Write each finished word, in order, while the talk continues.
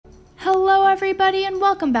Hello everybody and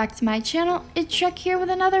welcome back to my channel. It's Shrek here with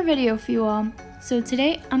another video for you all. So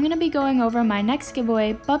today I'm going to be going over my next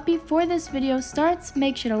giveaway, but before this video starts,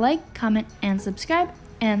 make sure to like, comment, and subscribe,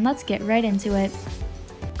 and let's get right into it.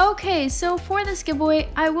 Okay, so for this giveaway,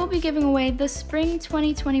 I will be giving away the Spring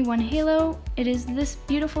 2021 Halo. It is this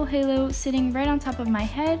beautiful halo sitting right on top of my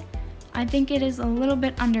head. I think it is a little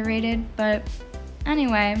bit underrated, but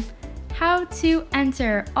anyway. How to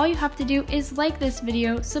enter. All you have to do is like this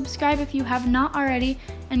video, subscribe if you have not already,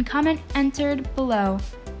 and comment entered below.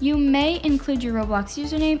 You may include your Roblox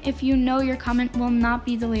username if you know your comment will not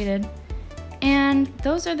be deleted. And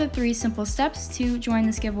those are the 3 simple steps to join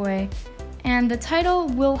this giveaway. And the title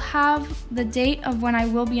will have the date of when I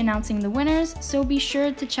will be announcing the winners, so be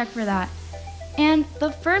sure to check for that. And the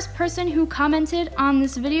first person who commented on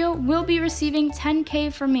this video will be receiving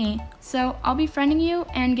 10K from me. So I'll be friending you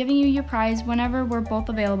and giving you your prize whenever we're both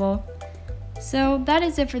available. So that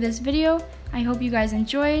is it for this video. I hope you guys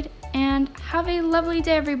enjoyed and have a lovely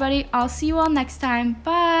day everybody. I'll see you all next time.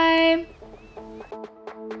 Bye!